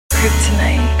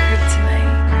Cryptonite,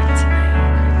 Cryptonite,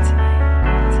 Cryptonite,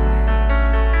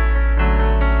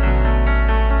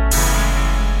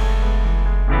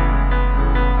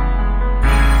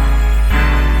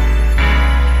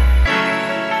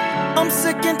 I'm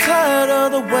sick and tired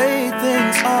of the way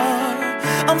things are.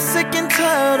 I'm sick and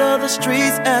tired of the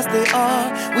streets as they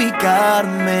are. We gotta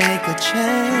make a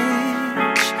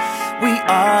change. We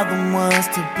are the ones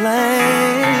to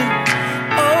blame.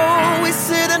 Oh, we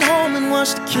sit at home and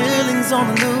watch the killings on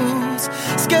the news,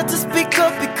 scared to speak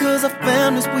up because our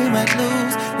families we might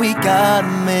lose. We gotta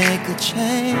make a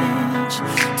change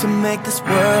to make this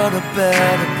world a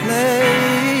better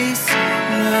place.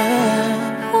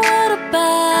 Yeah. What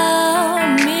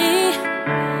about me?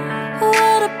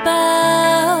 What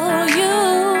about you?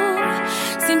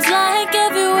 Seems like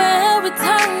everywhere we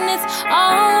turn it's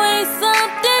always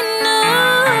something new.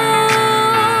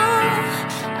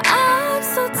 I'm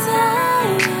so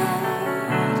tired.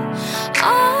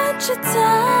 Aren't you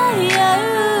tired?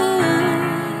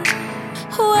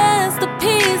 Where's the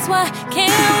peace? Why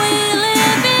can't we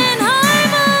live in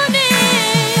harmony?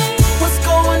 What's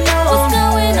going on? What's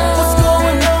going on? What's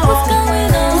going on? What's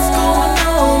going on? What's going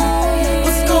on?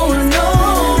 What's going on?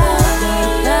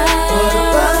 What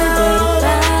about?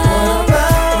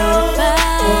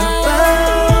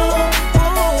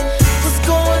 What's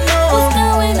going on? What's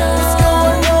going on? What's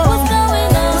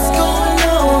going on? What's going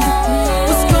on?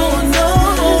 What's going on? What's going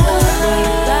on?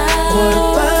 What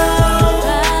about?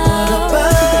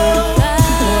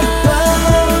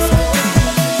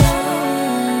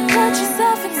 Put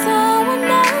yourself in someone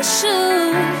else's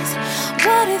shoes.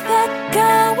 What if that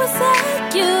guy was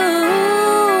like you?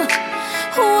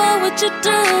 What would you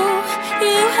do?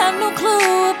 You have no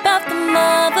clue about the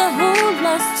mother who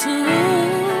lost two.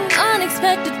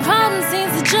 Unexpected problems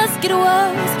seems to just get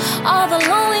worse. All the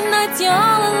lonely nights you're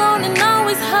all alone and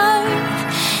always hurt.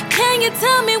 Can you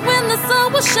tell me when the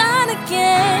sun will shine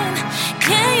again?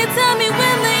 Can you tell me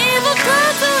when the evil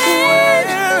comes to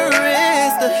end? Where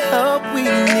is the help we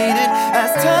needed?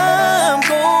 As time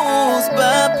goes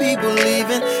by, people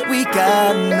leaving. We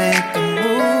gotta make a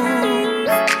move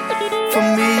for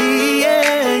me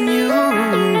and you.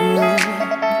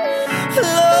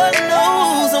 Lord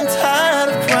knows I'm tired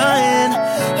of crying.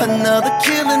 Another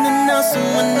killing and now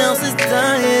someone else is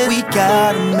dying. We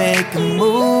gotta make a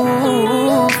move.